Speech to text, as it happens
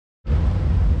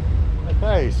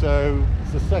Okay, so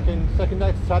it's the second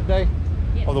day, it's Saturday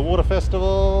of the water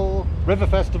festival, river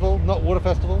festival, not water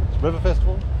festival, it's river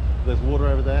festival. There's water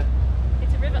over there.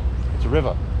 It's a river. It's a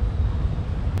river.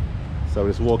 So we're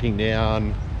just walking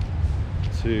down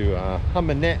to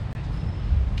Humbernet,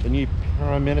 the new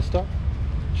Prime Minister.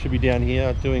 Should be down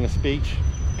here doing a speech,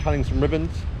 cutting some ribbons.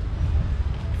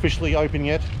 Officially open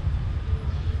yet.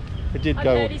 It did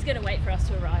go. I've heard he's going to wait for us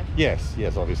to arrive. Yes,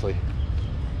 yes, obviously.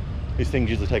 These things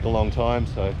usually take a long time,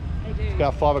 so they do. It's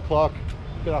about 5 o'clock,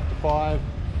 a bit after 5.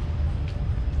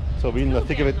 So we'll be in the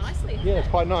thick of it. Nicely, yeah, it's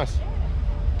quite nice.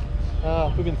 Yeah.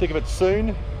 We'll be in the thick of it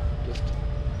soon. Just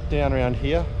down around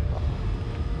here.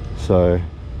 So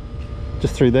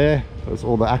just through there, that's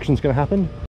all the action's going to happen.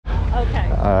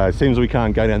 Okay. It seems we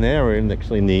can't go down there. We're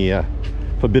actually in the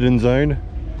forbidden zone.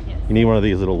 Yes. You need one of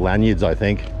these little lanyards, I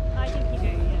think. I think you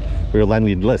do, yes. We're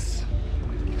lanyardless.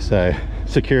 So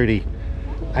security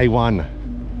A1.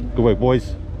 Good work,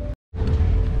 boys.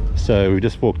 So we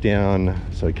just walked down,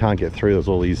 so we can't get through. There's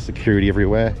all these security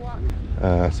everywhere.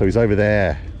 So he's over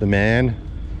there, the man.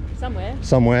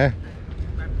 Somewhere.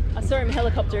 I saw him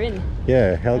helicopter in.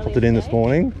 Yeah, helicoptered in this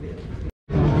morning.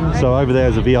 So over there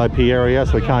is a VIP area,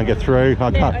 so we can't get through.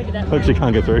 Actually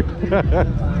can't get through.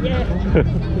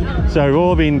 Yeah. So we've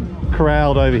all been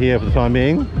corralled over here for the time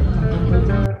being.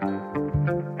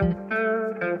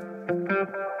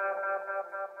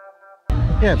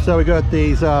 Yeah, so we got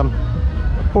these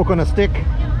pork on a stick.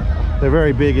 They're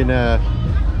very big in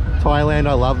Thailand.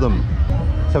 I love them.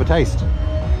 Let's have a taste.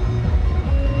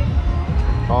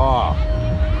 Oh,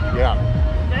 yeah.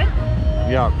 Good?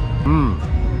 Yeah. Mmm.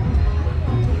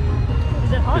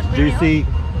 Is it hot? It's juicy.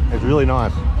 It's really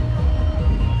nice.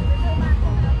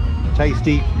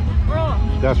 Tasty. Raw.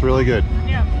 That's really good.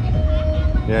 Yeah.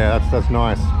 Yeah, that's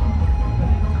nice.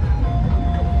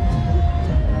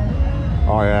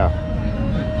 Oh yeah.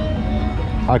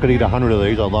 I could eat 100 of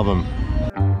these. I love them.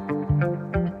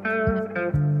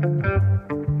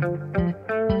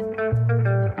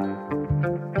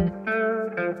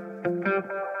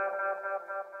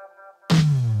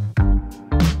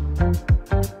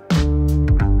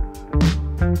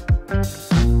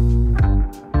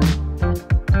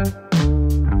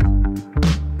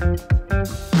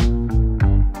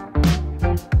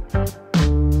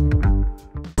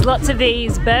 Lots of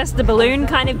these burst the balloon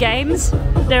kind of games.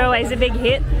 They're always a big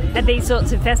hit at these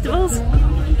sorts of festivals.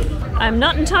 I'm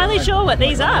not entirely sure what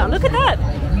these are. Look at that.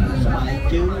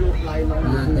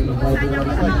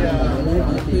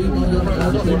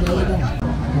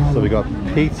 So we got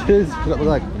pizzas. We got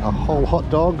like a whole hot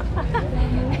dog.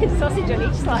 Sausage on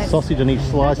each slice. Sausage on each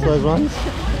slice. Those ones.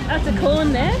 That's a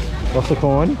corn there. What's the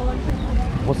corn?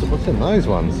 What's in those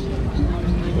ones?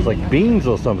 It's like beans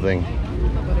or something.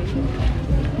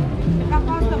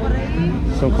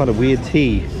 Some kind of weird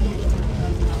tea.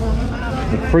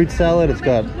 The fruit salad, it's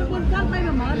got, I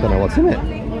don't know what's in it.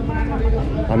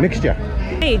 A mixture.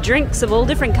 Hey, drinks of all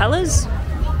different colours.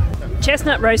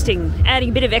 Chestnut roasting, adding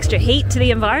a bit of extra heat to the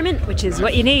environment, which is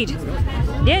what you need.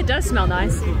 Yeah, it does smell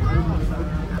nice.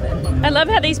 I love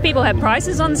how these people have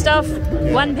prices on stuff.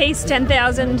 One piece,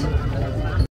 10,000. Look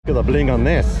at the bling on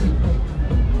this.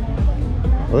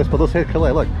 Well, let's put this here,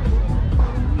 look.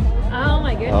 Oh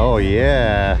my goodness. Oh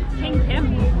yeah. King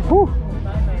Pim. Whew.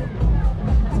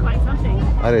 That's quite something.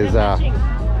 That is, matching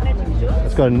shorts.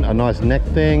 it's got a nice neck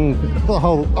thing. The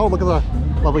whole, oh look at the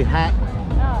lovely hat.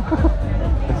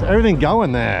 Oh. It's everything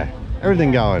going there.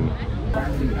 Everything going.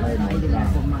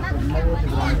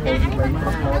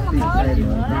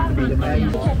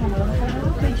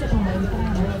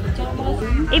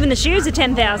 Even the shoes are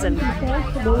 10,000.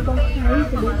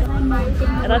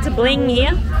 Lots of bling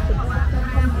here.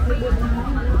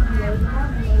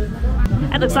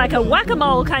 That looks like a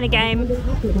whack-a-mole kind of game.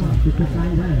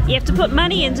 You have to put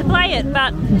money in to play it,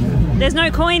 but there's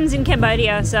no coins in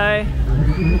Cambodia, so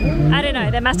I don't know,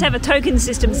 they must have a token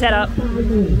system set up.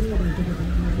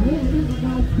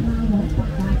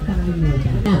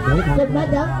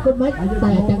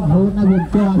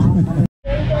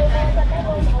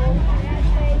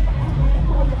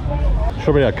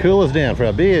 Should be our coolers down for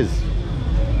our beers.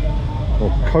 Or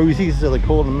cozies, as they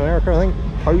call it in America, I think.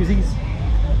 Cozies.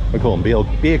 We call them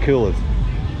beer coolers.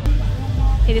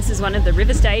 Hey, this is one of the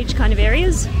river stage kind of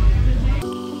areas.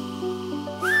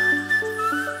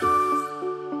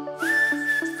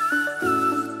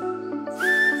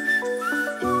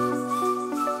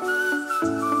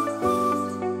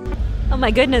 Oh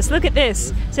my goodness, look at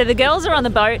this. So the girls are on the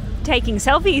boat taking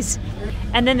selfies,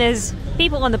 and then there's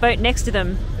people on the boat next to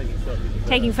them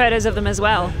taking photos of them as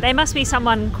well. They must be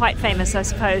someone quite famous, I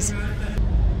suppose.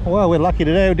 Well, we're lucky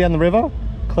today. We're down the river.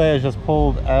 Claire's just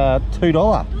pulled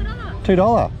 $2.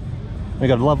 $2. We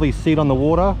got a lovely seat on the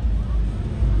water.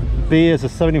 Beers are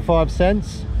 75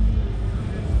 cents.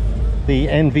 The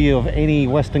envy of any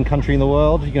Western country in the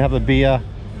world. You can have a beer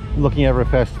looking over a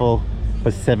festival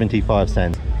for 75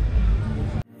 cents.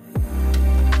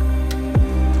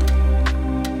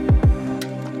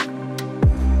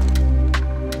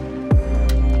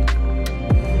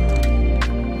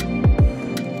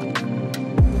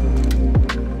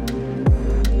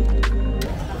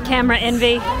 Camera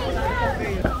envy.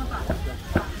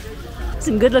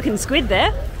 Some good looking squid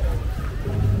there.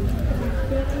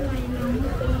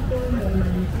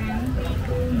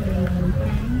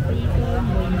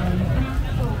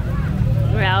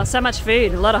 Wow, so much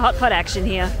food, a lot of hot pot action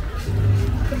here.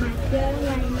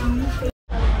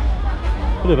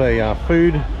 Bit of a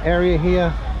food area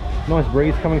here. Nice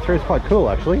breeze coming through. It's quite cool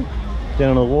actually.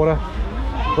 Down in the water.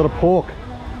 A lot of pork.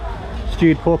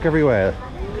 Stewed pork everywhere.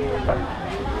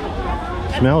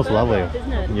 Smells lovely.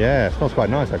 Isn't it? Yeah, it smells quite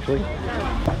nice actually.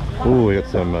 Ooh, we got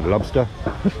some lobster.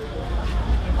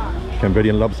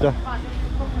 Cambodian lobster.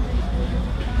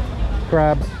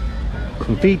 Crabs.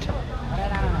 Some feet.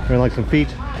 I like some feet.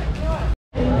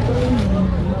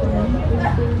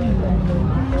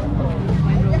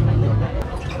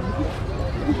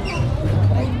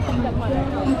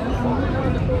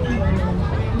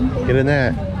 Get in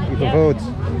there. Eat some foods.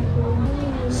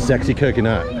 Sexy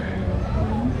coconut.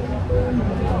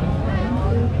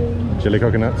 Chili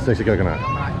coconut, sexy coconut.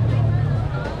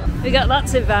 We got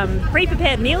lots of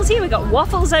pre-prepared meals here. We got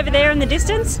waffles over there in the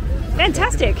distance.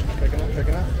 Fantastic.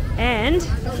 Coconut. And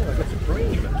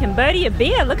Cambodia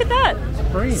beer. Look at that.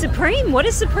 Supreme. Supreme. What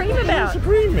is Supreme What about? does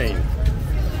Supreme mean?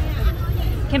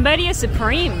 Cambodia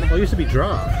Supreme. Well, it used to be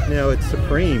draft. Now it's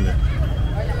Supreme.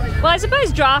 Well, I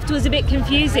suppose draft was a bit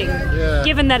confusing, Yeah.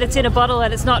 given that it's in a bottle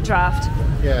and it's not draft.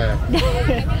 Yeah.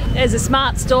 There's a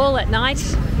smart stall at night.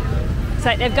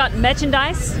 So they've got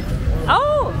merchandise.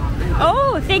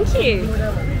 Oh, thank you.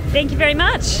 Thank you very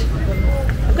much.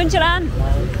 Kuncharan.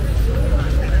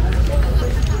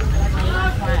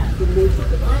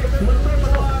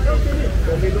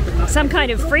 Some kind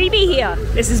of freebie here.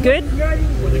 This is good.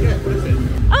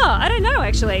 Oh, I don't know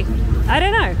actually. I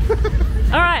don't know.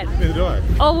 All right. Neither do I.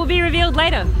 All will be revealed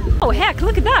later. Oh heck,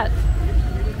 look at that.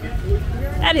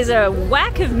 That is a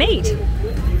whack of meat.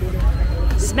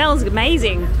 Smells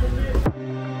amazing.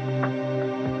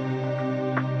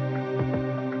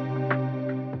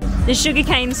 The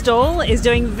sugarcane stall is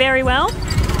doing very well.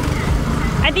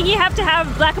 I think you have to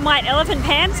have black and white elephant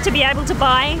pants to be able to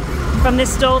buy from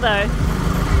this stall though.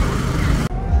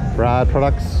 Fried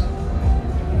products.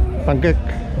 Pancake.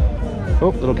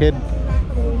 Oh, little kid.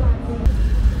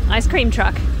 Ice cream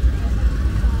truck.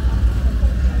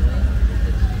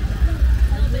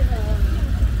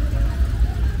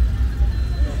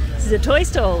 This is a toy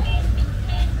stall.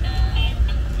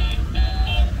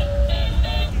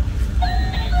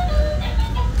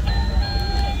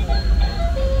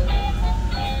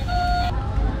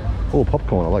 Oh,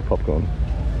 popcorn. I like popcorn.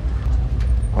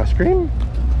 Ice cream?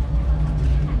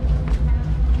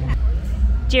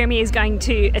 Jeremy is going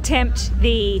to attempt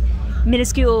the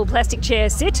minuscule plastic chair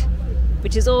sit,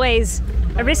 which is always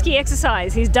a risky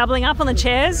exercise. He's doubling up on the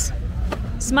chairs.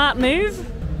 Smart move.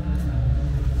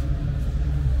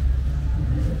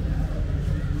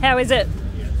 How is it?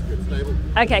 Yeah, it's good, stable.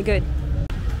 Okay, good.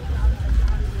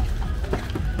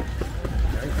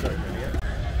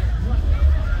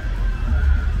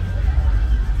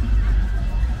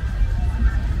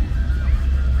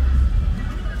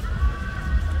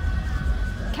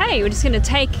 Okay, we're just going to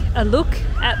take a look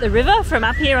at the river from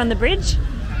up here on the bridge.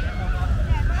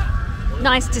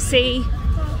 Nice to see.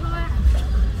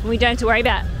 We don't have to worry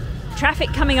about traffic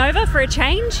coming over for a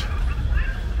change,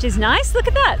 which is nice. Look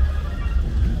at that.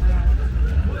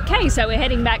 Okay, so we're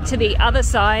heading back to the other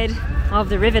side of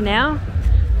the river now,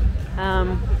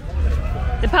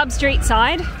 the pub street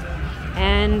side,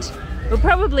 and we'll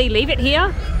probably leave it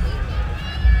here.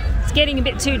 It's getting a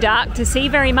bit too dark to see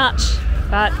very much,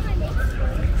 but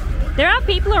there are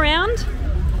people around,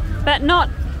 but not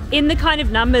in the kind of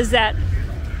numbers that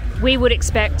we would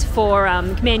expect for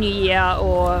Khmer New Year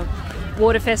or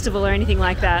Water Festival or anything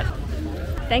like that.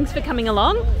 Thanks for coming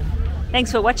along.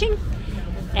 Thanks for watching,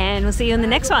 and we'll see you in the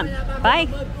next one. Bye.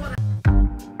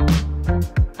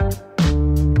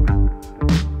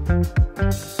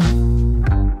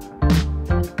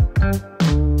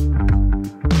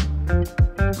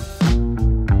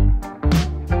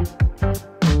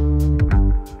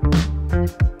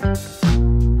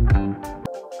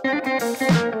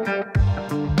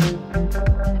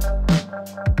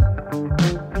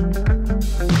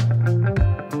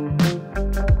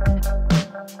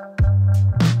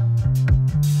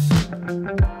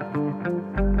 it.